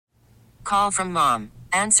Call from mom.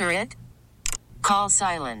 Answer it. Call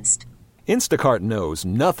silenced. Instacart knows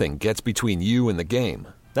nothing gets between you and the game.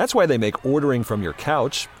 That's why they make ordering from your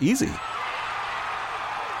couch easy.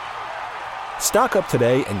 Stock up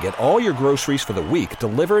today and get all your groceries for the week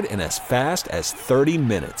delivered in as fast as 30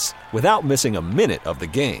 minutes without missing a minute of the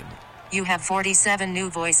game. You have 47 new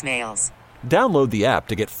voicemails. Download the app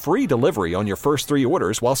to get free delivery on your first 3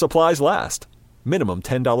 orders while supplies last. Minimum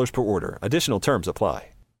 $10 per order. Additional terms apply.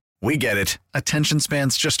 We get it. Attention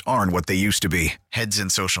spans just aren't what they used to be. Heads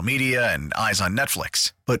in social media and eyes on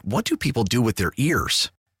Netflix. But what do people do with their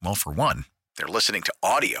ears? Well, for one, they're listening to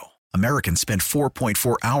audio. Americans spend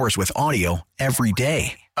 4.4 hours with audio every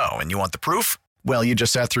day. Oh, and you want the proof? Well, you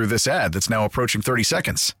just sat through this ad that's now approaching 30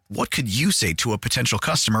 seconds. What could you say to a potential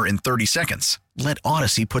customer in 30 seconds? Let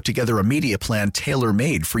Odyssey put together a media plan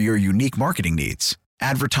tailor-made for your unique marketing needs.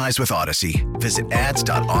 Advertise with Odyssey. Visit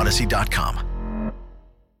ads.odyssey.com.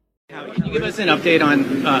 Can you give us an update on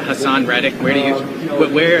Haason Reddick?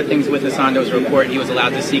 Where are things with Haason? There was a report he was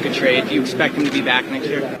allowed to seek a trade. Do you expect him to be back next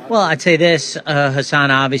year? Well, I'd say this.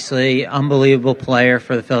 Haason, obviously, unbelievable player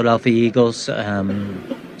for the Philadelphia Eagles.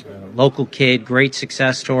 Local kid, great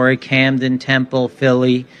success story. Camden, Temple,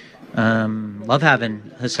 Philly. Love having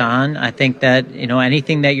Haason. I think that,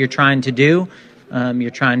 anything that you're trying to do, you're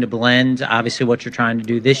trying to blend, obviously, what you're trying to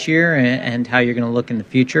do this year and how you're going to look in the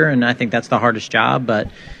future. And I think that's the hardest job. But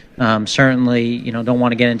certainly, don't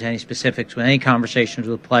want to get into any specifics with any conversations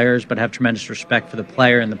with players, but have tremendous respect for the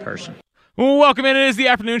player and the person. Welcome in. It is the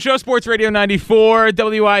afternoon show, Sports Radio 94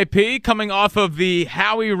 WIP, coming off of the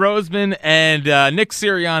Howie Roseman and Nick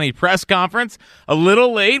Sirianni press conference. A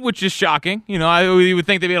little late, which is shocking. We would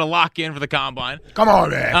think they'd be able to lock in for the combine. Come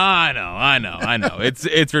on, man. I know.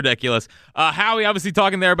 It's ridiculous. Howie obviously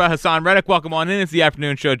talking there about Haason Reddick. Welcome on in. It's the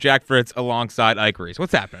afternoon show. Jack Fritz alongside Ike Reese.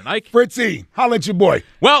 What's happening, Ike? Fritzy, holla at your boy.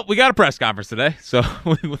 Well, we got a press conference today, so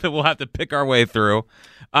we'll have to pick our way through.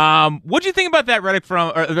 What do you think about that Reddick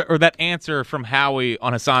or that answer from Howie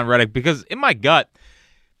on Haason Reddick? Because in my gut,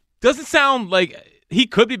 doesn't sound like he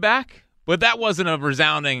could be back, but that wasn't a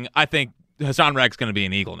resounding, I think Haason Reddick's going to be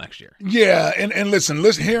an Eagle next year. Yeah, and listen,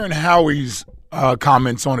 hearing Howie's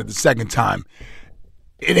comments on it the second time,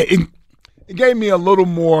 it gave me a little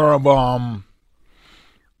more of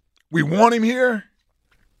we want him here,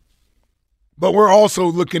 but we're also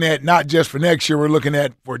looking at not just for next year, we're looking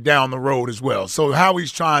at for down the road as well. So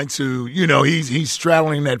Howie's trying to, he's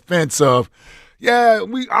straddling that fence of, yeah,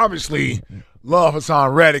 we obviously love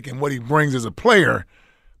Haason Reddick and what he brings as a player,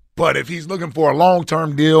 but if he's looking for a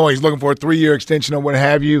long-term deal, he's looking for a 3-year extension or what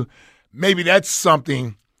have you, maybe that's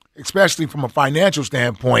something, especially from a financial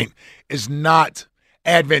standpoint, is not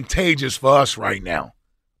advantageous for us right now.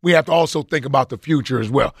 We have to also think about the future as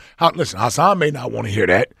well. Listen, Haason may not want to hear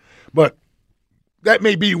that, but that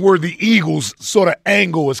may be where the Eagles' sort of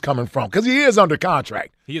angle is coming from because he is under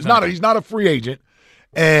contract. He's not a free agent,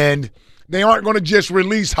 and they aren't going to just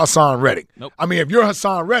release Haason Reddick. Nope. I mean, if you're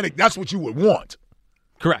Haason Reddick, that's what you would want.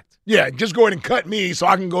 Correct. Yeah, just go ahead and cut me so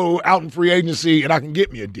I can go out in free agency and I can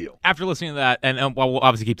get me a deal. After listening to that, and we'll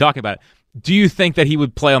obviously keep talking about it, do you think that he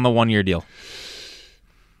would play on the 1-year deal?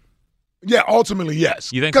 Yeah, ultimately,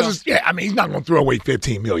 yes. You think so? Because, he's not going to throw away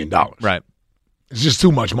 $15 million. Right. It's just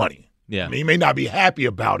too much money. Yeah. I mean, he may not be happy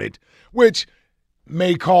about it, which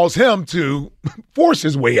may cause him to force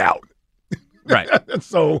his way out. Right.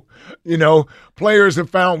 So, players have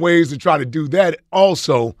found ways to try to do that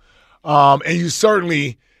also. And you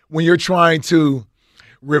certainly, when you're trying to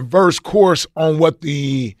reverse course on what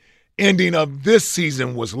the ending of this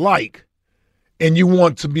season was like, and you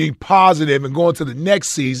want to be positive and go into the next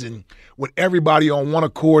season with everybody on one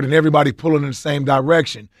accord and everybody pulling in the same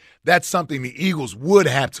direction, that's something the Eagles would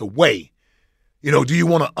have to weigh. Do you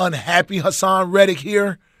want an unhappy Haason Reddick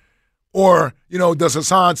here? Or, does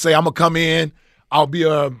Haason say, I'm going to come in, I'll be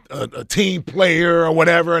a team player or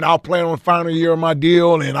whatever, and I'll play on the final year of my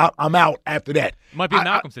deal, and I'm out after that. Might be a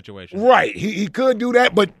Malcolm situation. Right. He could do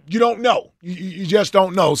that, but you don't know. You just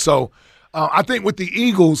don't know. So I think with the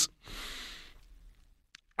Eagles,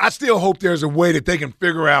 I still hope there's a way that they can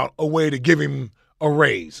figure out a way to give him a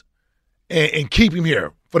raise and keep him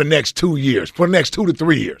here for the next 2 years, for the next 2 to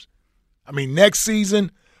 3 years. I mean, next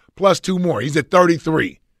season plus 2 more. He's at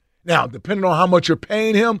 33. Now, depending on how much you're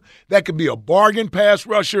paying him, that could be a bargain pass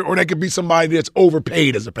rusher or that could be somebody that's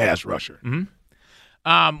overpaid as a pass rusher. Mm-hmm.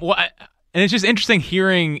 And it's just interesting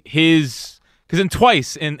hearing because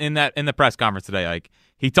twice in the press conference today,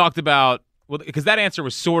 he talked about Well, because that answer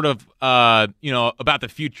was sort of, about the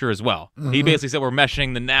future as well. Mm-hmm. He basically said we're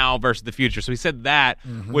meshing the now versus the future. So he said that,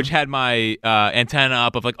 which had my antenna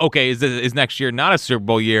up of like, okay, is next year not a Super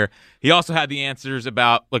Bowl year? He also had the answers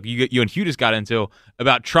about, like you and Hugh just got into,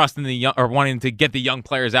 about trusting the young or wanting to get the young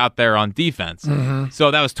players out there on defense. Mm-hmm.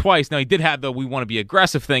 So that was twice. Now he did have the we want to be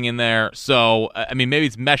aggressive thing in there. So I mean, maybe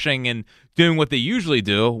it's meshing and doing what they usually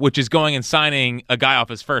do, which is going and signing a guy off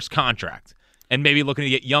his first contract. And maybe looking to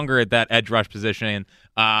get younger at that edge rush position.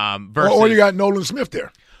 Versus, or you got Nolan Smith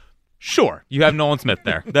there. Sure, you have Nolan Smith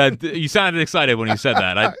there. That you sounded excited when you said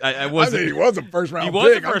that. I wasn't. I think he was a first round. He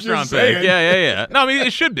pick. was a first round pick. Yeah. No, I mean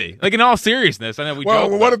it should be. Like in all seriousness, I know we. Well,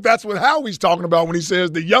 what if that's what Howie's talking about when he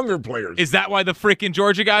says the younger players? Is that why the freaking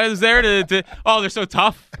Georgia guy is there to? Oh, they're so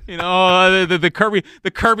tough. You know, the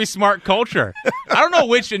Kirby Smart culture. I don't know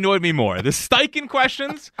which annoyed me more: the Steichen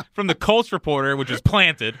questions from the Colts reporter, which was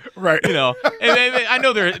planted, right? You know, and I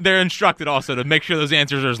know they're instructed also to make sure those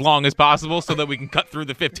answers are as long as possible so that we can cut through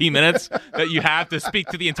the 15 minutes that you have to speak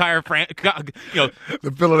to the entire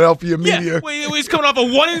the Philadelphia media. Yeah, he's coming off a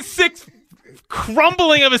 1-6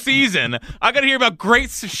 crumbling of a season. I got to hear about great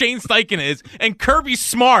Shane Steichen is and Kirby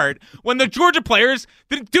Smart when the Georgia players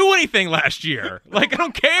didn't do anything last year. Like I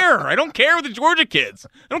don't care with the Georgia kids.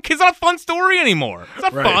 It's not a fun story anymore. It's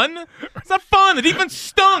not fun. It's not fun. The defense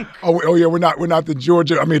stunk. Oh yeah, we're not the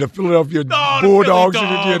the Philadelphia Bulldogs.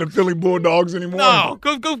 The Philly Bulldogs anymore. No,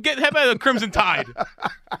 go get how about the Crimson Tide.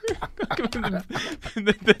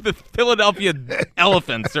 the Philadelphia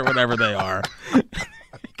Elephants or whatever they are.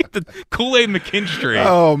 Get the Kool-Aid McKinstry.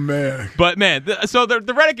 Oh, man. But, man, so the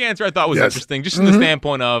Reddick answer I thought was interesting, just from the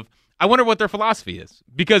standpoint of I wonder what their philosophy is.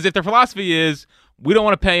 Because if their philosophy is we don't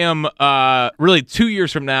want to pay him really 2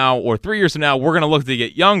 years from now or 3 years from now, we're going to look to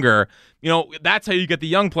get younger, that's how you get the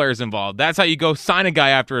young players involved. That's how you go sign a guy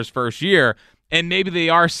after his first year. And maybe they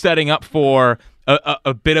are setting up for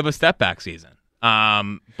a bit of a step-back season.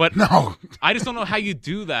 But no, I just don't know how you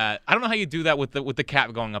do that. I don't know how you do that with the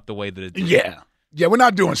cap going up the way that it did. Yeah, we're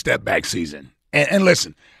not doing step-back season. And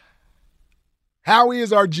listen, Howie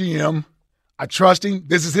is our GM. I trust him.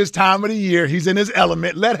 This is his time of the year. He's in his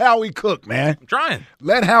element. Let Howie cook, man. I'm trying.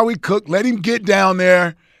 Let Howie cook. Let him get down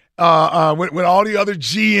there with all the other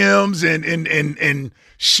GMs and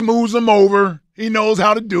schmooze them over. He knows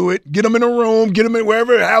how to do it. Get them in a room. Get them in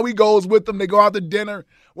wherever Howie goes with them. They go out to dinner,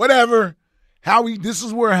 whatever. This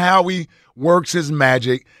is where Howie works his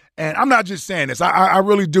magic. And I'm not just saying this. I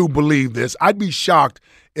really do believe this. I'd be shocked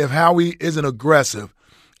if Howie isn't aggressive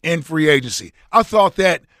in free agency. I thought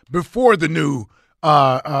that before the new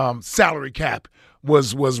salary cap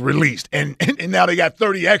was released, and now they got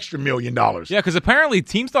 $30 extra million. Yeah, because apparently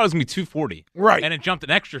teams thought it was going to be $240, right? And it jumped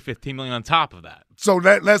an extra $15 million on top of that. So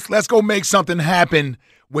let's go make something happen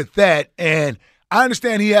with that. And I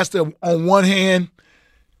understand he has to, on one hand,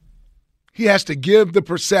 he has to give the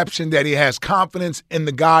perception that he has confidence in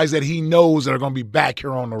the guys that he knows that are going to be back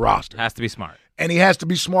here on the roster. Has to be smart. And he has to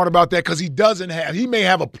be smart about that because he may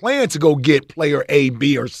have a plan to go get player A,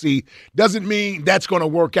 B, or C. Doesn't mean that's going to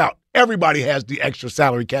work out. Everybody has the extra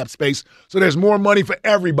salary cap space, so there's more money for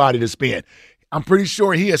everybody to spend. I'm pretty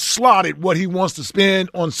sure he has slotted what he wants to spend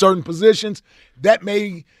on certain positions. That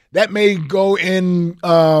may go in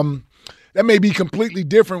that may be completely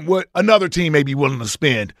different what another team may be willing to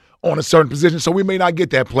spend on a certain position, so we may not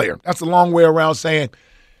get that player. That's a long way around saying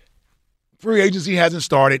free agency hasn't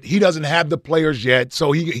started. He doesn't have the players yet,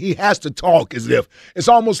 so he has to talk as if. It's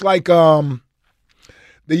almost like the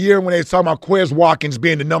year when they were talking about Quez Watkins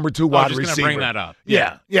being the number 2 wide receiver. Just going to bring that up.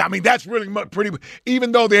 Yeah. I mean, that's really pretty –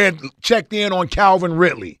 even though they had checked in on Calvin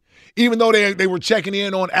Ridley, even though they were checking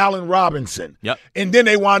in on Allen Robinson, and then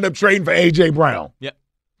they wound up trading for A.J. Brown. Yep.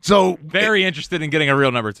 So very interested in getting a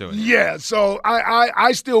real number 2. Yeah, so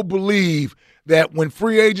I still believe that when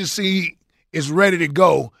free agency is ready to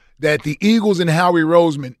go, that the Eagles and Howie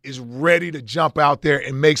Roseman is ready to jump out there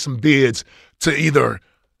and make some bids to either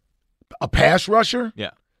a pass rusher,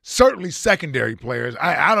 certainly secondary players.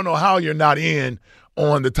 I don't know how you're not in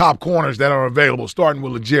on the top corners that are available, starting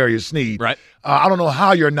with L'Jarius Sneed. Right. I don't know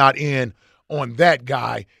how you're not in on that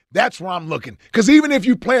guy. That's where I'm looking. Because even if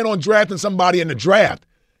you plan on drafting somebody in the draft,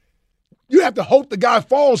 you have to hope the guy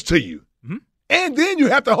falls to you. Mm-hmm. And then you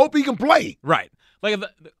have to hope he can play. Like,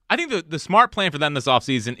 I think the smart plan for them this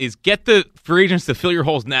offseason is get the free agents to fill your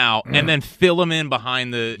holes now and then fill them in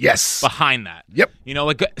behind behind that. Yep.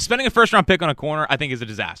 Like spending a first-round pick on a corner, I think is a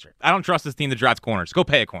disaster. I don't trust this team to draft corners. Go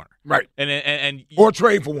pay a corner. Right. And or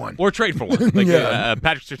trade for one. Patrick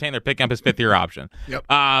Surtain, they're picking up his 5th-year option. Yep.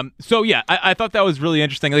 So, I thought that was really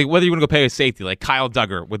interesting. Like, whether you want to go pay a safety, like Kyle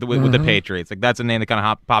Duggar with the Patriots. Like, that's a name that kind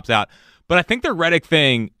of pops out. But I think the Reddick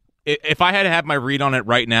thing, if I had to have my read on it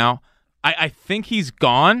right now, I think he's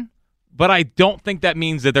gone, but I don't think that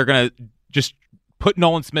means that they're going to just put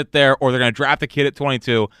Nolan Smith there or they're going to draft a kid at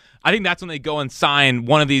 22. I think that's when they go and sign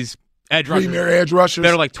one of these edge rushers. Premier edge rushers?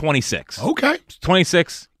 They're like 26. Okay.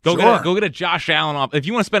 26. Go get a Josh Allen off. If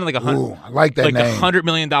you want to spend like I like that name. $100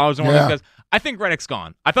 million on one of these guys, I think Reddick's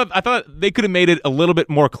gone. I thought they could have made it a little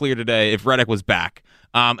bit more clear today if Reddick was back.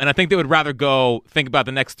 And I think they would rather think about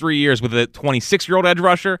the next 3 years with a 26-year-old edge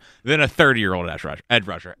rusher than a 30-year-old edge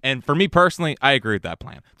rusher. And for me personally, I agree with that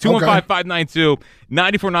plan.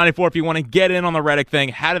 215-592-9494 if you want to get in on the Reddick thing.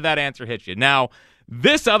 How did that answer hit you? Now,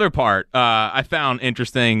 this other part I found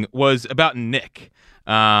interesting was about Nick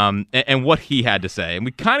and what he had to say. And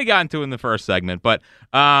we kind of got into it in the first segment. But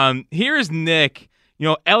here's Nick.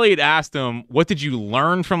 Elliott asked him, what did you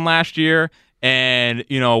learn from last year? And,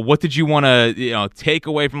 what did you want to, take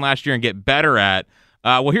away from last year and get better at?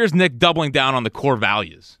 Well, here's Nick doubling down on the core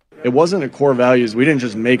values. It wasn't a core values. We didn't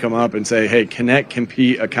just make them up and say, hey, connect,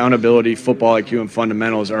 compete, accountability, football IQ, and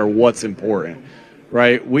fundamentals are what's important,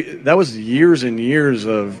 right? That was years and years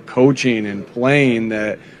of coaching and playing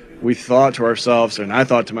that we thought to ourselves, and I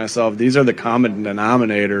thought to myself, these are the common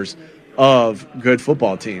denominators of good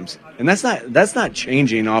football teams. And that's not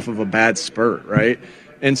changing off of a bad spurt, right?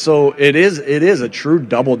 And so it is a true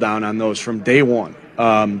double down on those from day one.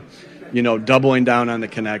 Doubling down on the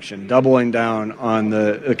connection, doubling down on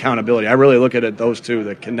the accountability. I really look at it, those two,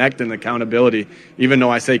 the connect and the accountability. Even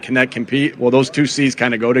though I say connect, compete, well, those two C's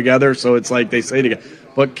kind of go together, so it's like they say together.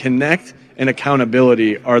 But connect and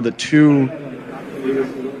accountability are the two,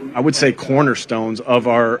 I would say, cornerstones of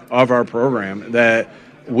our program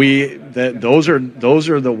those are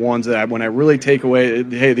the ones that when I really take away,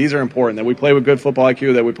 hey, these are important, that we play with good football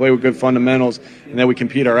IQ, that we play with good fundamentals, and that we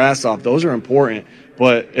compete our ass off. Those are important,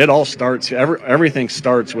 but it all starts, everything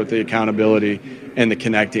starts with the accountability and the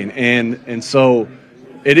connecting. And so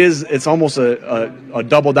it's almost a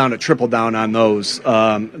double down, a triple down on those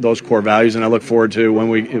core values. And I look forward to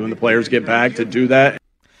when the players get back to do that.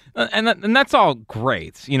 And that's all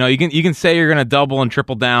great. You can say you're going to double and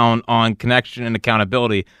triple down on connection and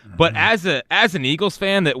accountability, but as an Eagles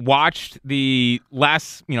fan that watched the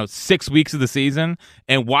last 6 weeks of the season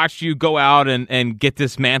and watched you go out and get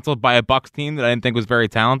dismantled by a Bucs team that I didn't think was very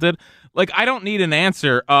talented, like I don't need an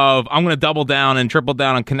answer of I'm going to double down and triple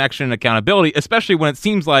down on connection and accountability, especially when it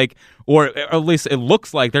seems like, or at least it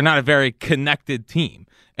looks like, they're not a very connected team,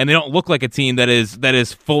 and they don't look like a team that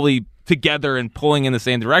is fully together and pulling in the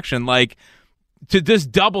same direction. Like, to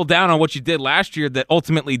just double down on what you did last year that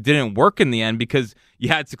ultimately didn't work in the end because you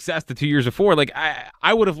had success the 2 years before. Like,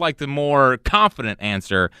 I would have liked a more confident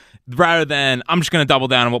answer rather than I'm just going to double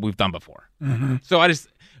down on what we've done before. So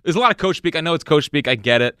there's a lot of coach speak. I know it's coach speak. I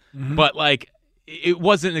get it. But like, it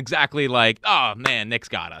wasn't exactly like, oh man, Nick's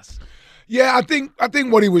got us. Yeah, I think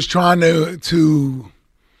what he was trying to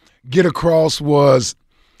get across was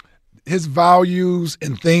his values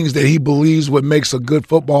and things that he believes what makes a good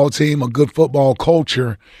football team, a good football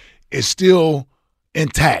culture, is still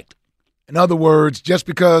intact. In other words, just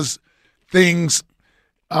because things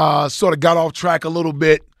sort of got off track a little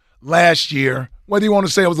bit last year, whether you want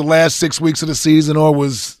to say it was the last 6 weeks of the season or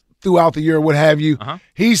was throughout the year or what have you,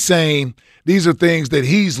 he's saying these are things that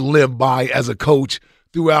he's lived by as a coach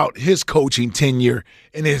throughout his coaching tenure,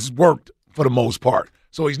 and it has worked for the most part.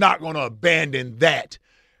 So he's not going to abandon that.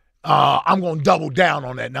 I'm going to double down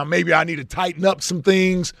on that. Now, maybe I need to tighten up some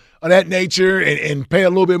things of that nature and pay a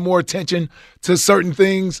little bit more attention to certain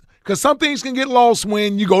things, because some things can get lost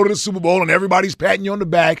when you go to the Super Bowl and everybody's patting you on the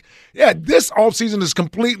back. Yeah, this offseason is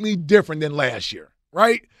completely different than last year,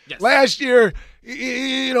 right? Yes. Last year,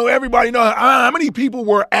 everybody knows how many people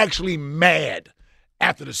were actually mad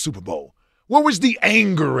after the Super Bowl. Where was the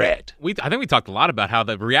anger at? I think we talked a lot about how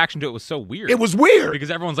the reaction to it was so weird. It was weird.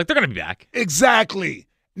 Because everyone's like, they're going to be back. Exactly.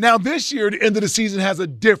 Now, this year, the end of the season has a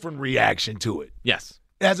different reaction to it. Yes.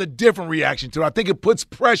 It has a different reaction to it. I think it puts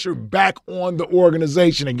pressure back on the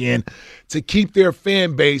organization again to keep their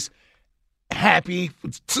fan base happy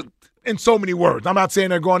in so many words. I'm not saying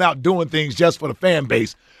they're going out doing things just for the fan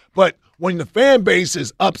base, but when the fan base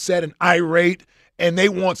is upset and irate and they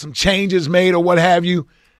want some changes made or what have you.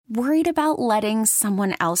 Worried about letting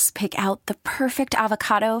someone else pick out the perfect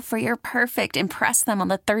avocado for your perfect impress them on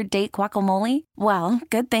the third date guacamole? Well,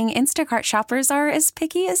 good thing Instacart shoppers are as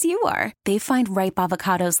picky as you are. They find ripe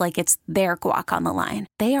avocados like it's their guac on the line.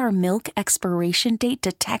 They are milk expiration date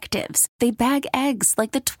detectives. They bag eggs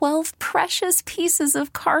like the 12 precious pieces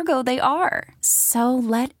of cargo they are. So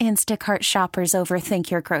let Instacart shoppers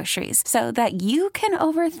overthink your groceries so that you can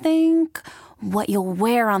overthink what you'll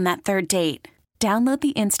wear on that third date. Download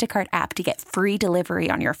the Instacart app to get free delivery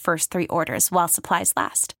on your first 3 orders while supplies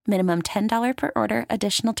last. Minimum $10 per order.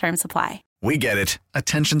 Additional terms apply. We get it.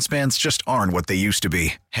 Attention spans just aren't what they used to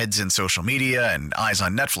be. Heads in social media and eyes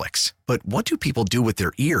on Netflix. But what do people do with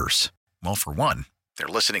their ears? Well, for one, they're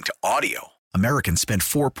listening to audio. Americans spend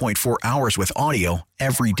 4.4 hours with audio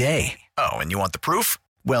every day. Oh, and you want the proof?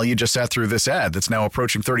 Well, you just sat through this ad that's now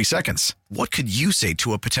approaching 30 seconds. What could you say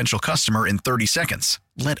to a potential customer in 30 seconds?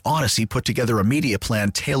 Let Odyssey put together a media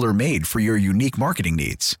plan tailor-made for your unique marketing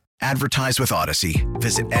needs. Advertise with Odyssey.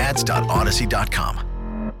 Visit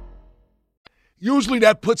ads.odyssey.com. Usually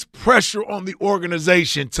that puts pressure on the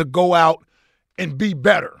organization to go out and be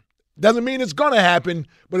better. Doesn't mean it's going to happen,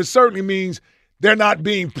 but it certainly means they're not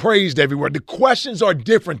being praised everywhere. The questions are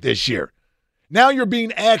different this year. Now you're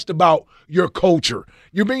being asked about your culture.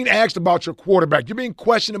 You're being asked about your quarterback. You're being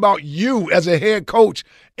questioned about you as a head coach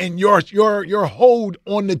and your hold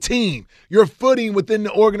on the team, your footing within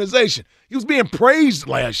the organization. He was being praised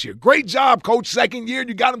last year. Great job, coach. Second year,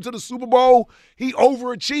 you got him to the Super Bowl. He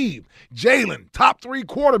overachieved. Jalen, top 3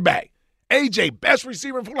 quarterback. AJ, best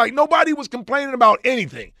receiver. Like, nobody was complaining about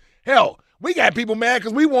anything. Hell, we got people mad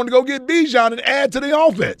because we wanted to go get Bijan and add to the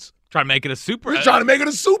offense. Try to make it a super. We're trying to make it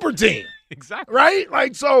a super team. Exactly. Right?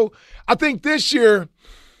 Like, so I think this year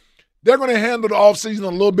they're going to handle the offseason a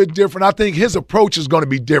little bit different. I think his approach is going to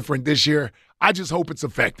be different this year. I just hope it's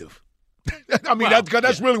effective. I mean,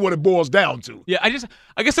 that's really what it boils down to. Yeah, I guess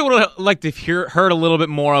I would have liked to heard a little bit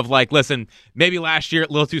more of, like, listen, maybe last year a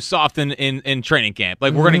little too soft in training camp.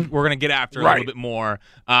 Like, we're gonna get after it a little bit more.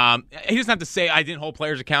 He doesn't have to say I didn't hold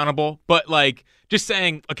players accountable, but like just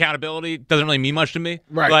saying accountability doesn't really mean much to me.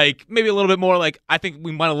 Right. Like maybe a little bit more. Like I think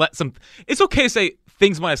we might have let some. It's okay to say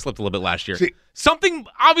things might have slipped a little bit last year. See, something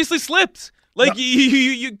obviously slipped. Like no,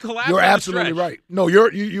 you collapsed. You're absolutely right. No,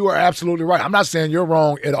 you are absolutely right. I'm not saying you're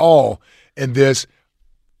wrong at all in this.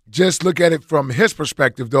 Just look at it from his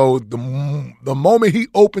perspective, though. The moment he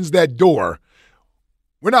opens that door,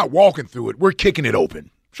 we're not walking through it. We're kicking it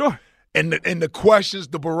open. Sure. And the questions,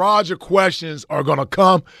 the barrage of questions are going to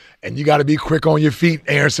come, and you got to be quick on your feet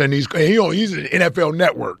answering these. He's an NFL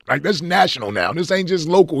network. Like, that's national now. This ain't just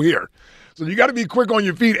local here. So you got to be quick on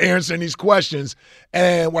your feet answering these questions.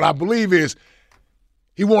 And what I believe is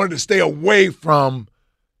he wanted to stay away from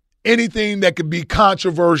anything that could be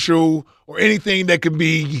controversial or anything that could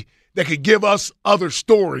give us other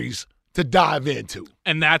stories to dive into.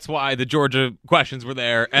 And that's why the Georgia questions were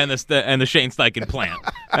there, and the Shane Steichen plant.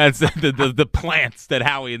 That's the plants that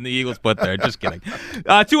Howie and the Eagles put there. Just kidding.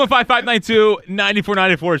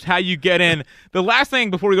 215-592-9494 is how you get in. The last thing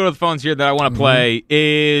before we go to the phones here that I want to play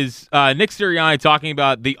is Nick Sirianni talking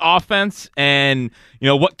about the offense and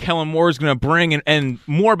what Kellen Moore is going to bring and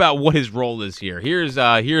more about what his role is here. Here's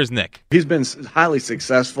Nick. He's been highly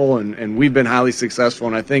successful, and we've been highly successful,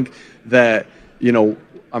 and I think that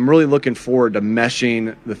I'm really looking forward to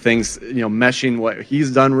meshing the things, meshing what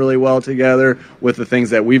he's done really well together with the things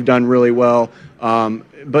that we've done really well. I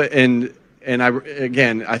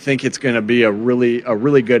think it's going to be a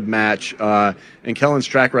really good match. And Kellen's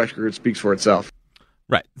track record speaks for itself.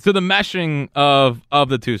 Right. So the meshing of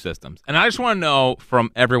the two systems, and I just want to know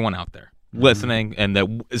from everyone out there listening and that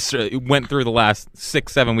went through the last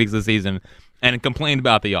 6-7 weeks of the season and complained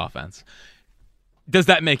about the offense. Does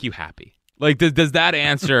that make you happy? Like, does that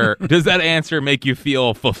answer make you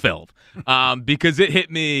feel fulfilled? Because it hit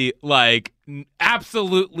me like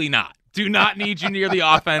absolutely not. Do not need you near the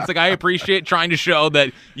offense. Like, I appreciate trying to show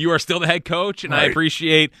that you are still the head coach, and right. I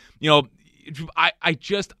appreciate I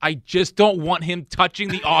just don't want him touching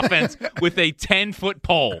the offense with a 10-foot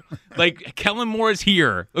pole. Like, Kellen Moore is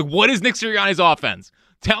here. Like, what is Nick Sirianni's offense?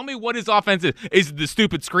 Tell me what his offense is. Is it the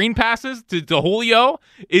stupid screen passes to Julio?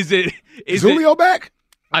 Is Julio back?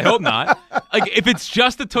 I hope not. Like, if it's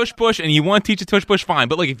just a tush push and you want to teach a tush push, fine.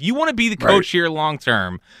 But like, if you want to be the coach here long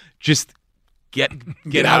term, just get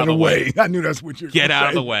out of the way. I knew that's what you're get out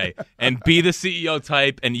of the way and be the CEO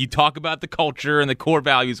type. And you talk about the culture and the core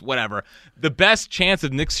values, whatever. The best chance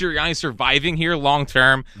of Nick Sirianni surviving here long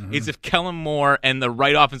term is if Kellen Moore and the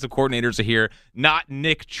right offensive coordinators are here, not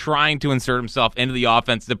Nick trying to insert himself into the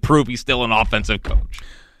offense to prove he's still an offensive coach.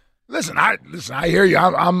 Listen, I hear you.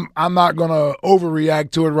 I'm not going to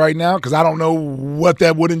overreact to it right now because I don't know what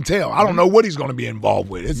that would entail. I don't know what he's going to be involved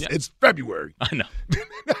with. It's February. I know.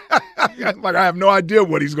 Like, I have no idea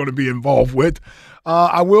what he's going to be involved with.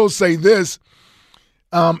 I will say this: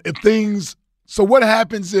 so what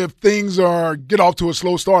happens if things get off to a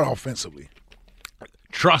slow start offensively?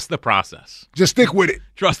 Trust the process. Just stick with it.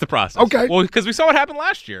 Trust the process. Okay. Well, because we saw what happened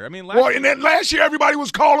last year. I mean, and then last year everybody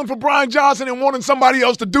was calling for Brian Johnson and wanting somebody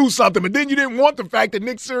else to do something, but then you didn't want the fact that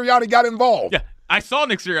Nick Sirianni got involved. Yeah, I saw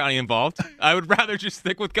Nick Sirianni involved. I would rather just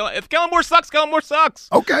stick with Kellen. If Kellen Moore sucks, Kellen Moore sucks.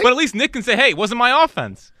 Okay. But at least Nick can say, hey, it wasn't my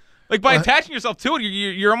offense. Like, by attaching yourself to it,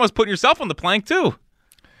 you're almost putting yourself on the plank, too.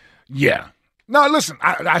 Yeah. No, listen,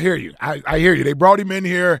 I hear you. I hear you. They brought him in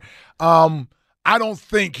here. I don't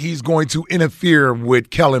think he's going to interfere with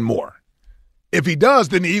Kellen Moore. If he does,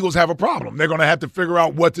 then the Eagles have a problem. They're going to have to figure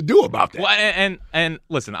out what to do about that. Well, and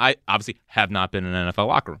listen, I obviously have not been in an NFL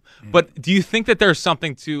locker room, but do you think that there's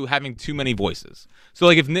something to having too many voices? So,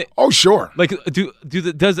 like, if Nick, sure. Like,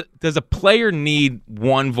 does a player need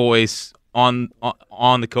one voice on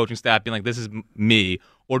the coaching staff being like, this is me,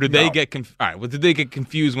 or do they get all right? Well, do they get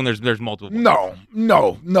confused when there's multiple voices?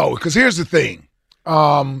 No. Because here's the thing: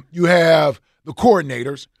 you have the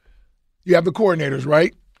coordinators. You have the coordinators,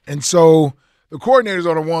 right? And so the coordinators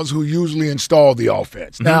are the ones who usually install the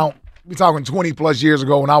offense. Mm-hmm. Now, we're talking 20-plus years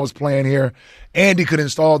ago when I was playing here. Andy could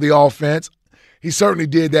install the offense. He certainly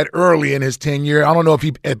did that early in his tenure. I don't know if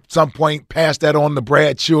he at some point passed that on to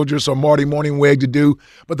Brad Childress or Marty Morningweg to do,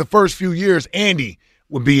 but the first few years, Andy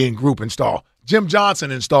would be in group install. Jim Johnson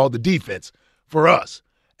installed the defense for us.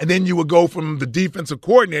 And then you would go from the defensive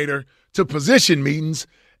coordinator to position meetings,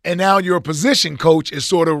 and now your position coach is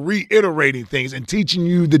sort of reiterating things and teaching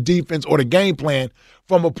you the defense or the game plan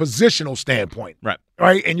from a positional standpoint.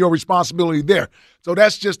 Right? And your responsibility there. So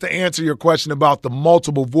that's just to answer your question about the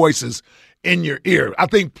multiple voices in your ear. I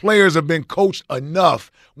think players have been coached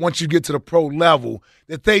enough once you get to the pro level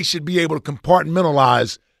that they should be able to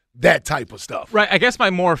compartmentalize that type of stuff. Right. I guess my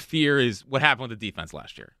more fear is what happened with the defense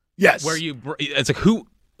last year. Yes. Where it's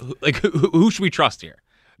like who should we trust here?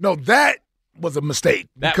 No, that was a mistake.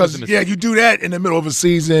 You do that in the middle of a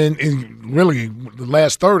season, in really the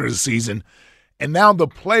last third of the season, and now the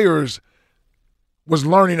players was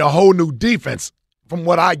learning a whole new defense from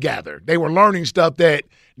what I gathered. They were learning stuff that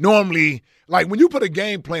normally, like when you put a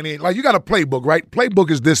game plan in, like you got a playbook, right? Playbook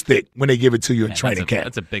is this thick when they give it to you in training camp.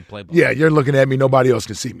 That's a big playbook. Yeah, you're looking at me. Nobody else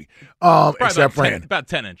can see me except Fran. About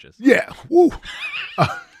 10 inches. Yeah. Woo.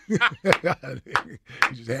 You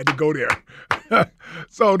just had to go there.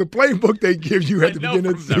 So the playbook they give you at the beginning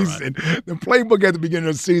of the season, the playbook at the beginning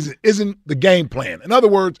of the season isn't the game plan. In other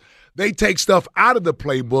words, they take stuff out of the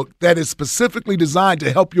playbook that is specifically designed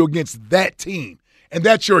to help you against that team. And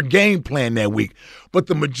that's your game plan that week. But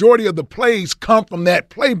the majority of the plays come from that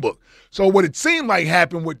playbook. So what it seemed like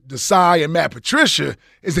happened with Desai and Matt Patricia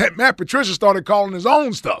is that Matt Patricia started calling his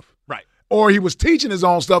own stuff. Right. Or he was teaching his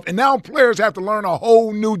own stuff, and now players have to learn a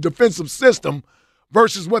whole new defensive system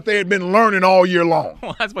versus what they had been learning all year long.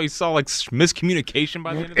 Well, that's why you saw like miscommunication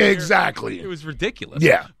by the end of the year. Exactly. It was ridiculous.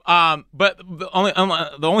 Yeah. But the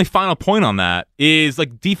only final point on that is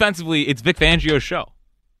like defensively, it's Vic Fangio's show.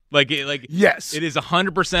 Yes, it is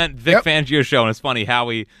 100% Vic Fangio's show, and it's funny.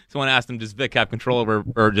 Someone asked him, "Does Vic have control over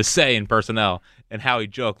or just say in personnel?" And Howie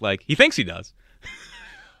joked like he thinks he does.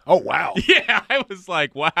 Oh wow! Yeah, I was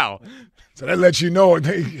like, wow. So that lets you know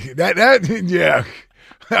yeah.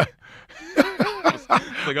 Like,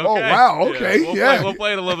 okay. Oh wow! Okay, we'll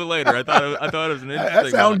play it a little bit later. I thought it was an interesting.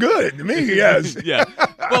 That sounds good to me. Yes. Yeah.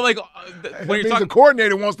 Well, like when you're talking, the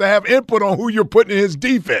coordinator wants to have input on who you're putting in his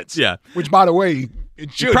defense. Yeah. Which, by the way,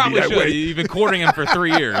 it should probably be that way. You've been courting him for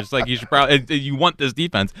 3 years. Like you should probably you want this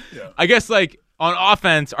defense. Yeah. I guess like on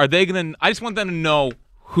offense, are they gonna? I just want them to know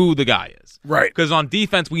who the guy is. Right. Because on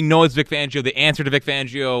defense, we know it's Vic Fangio. The answer to Vic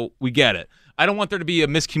Fangio, we get it. I don't want there to be a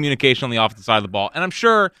miscommunication on the offensive side of the ball. And I'm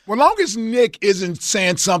sure – well, long as Nick isn't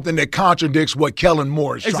saying something that contradicts what Kellen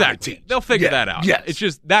Moore is trying to teach. They'll figure that out. Yes. It's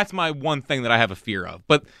just that's my one thing that I have a fear of.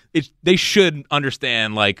 But they should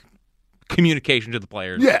understand, like, communication to the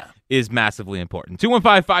players is massively important.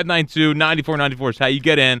 215-592-9494 is how you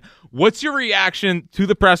get in. What's your reaction to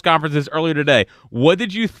the press conferences earlier today? What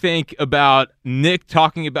did you think about Nick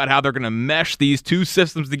talking about how they're going to mesh these two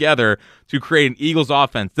systems together to create an Eagles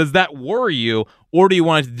offense? Does that worry you, or do you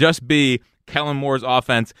want it to just be Kellen Moore's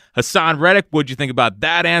offense? Haason Reddick, what'd you think about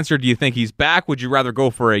that answer? Do you think he's back? Would you rather go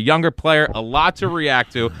for a younger player? A lot to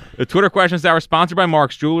react to. The Twitter Questions Hour sponsored by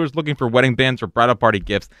Mark's Jewelers. Looking for wedding bands or bridal party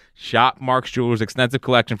gifts? Shop Mark's Jewelers' extensive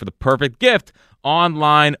collection for the perfect gift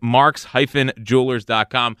online,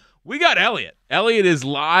 marks-jewelers.com. We got Elliot. Elliot is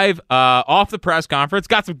live off the press conference.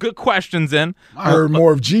 Got some good questions in. I heard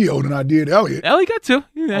more of Gio than I did Elliot. Elliot got two.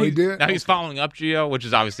 Oh, he did? Now he's following up Gio, which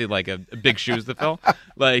is obviously like a big shoes to fill.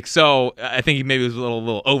 So I think he maybe was a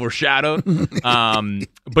little overshadowed.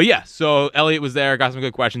 But yeah, so Elliot was there, got some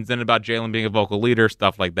good questions in about Jalen being a vocal leader,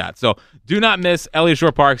 stuff like that. So do not miss Elliot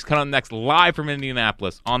Shore-Parks coming up next live from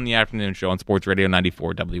Indianapolis on the afternoon show on Sports Radio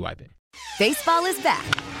 94 WIP. Baseball is back,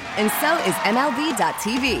 and so is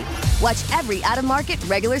MLB.tv. Watch every out-of-market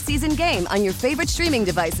regular season game on your favorite streaming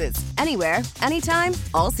devices, anywhere, anytime,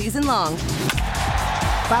 all season long.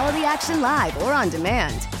 Follow the action live or on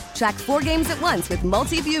demand. Track 4 games at once with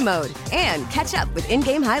multi-view mode and catch up with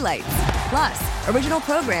in-game highlights. Plus, original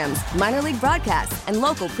programs, minor league broadcasts, and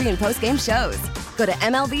local pre- and post-game shows. Go to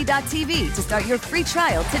MLB.tv to start your free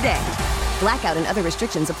trial today. Blackout and other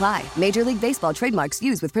restrictions apply. Major League Baseball trademarks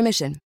used with permission.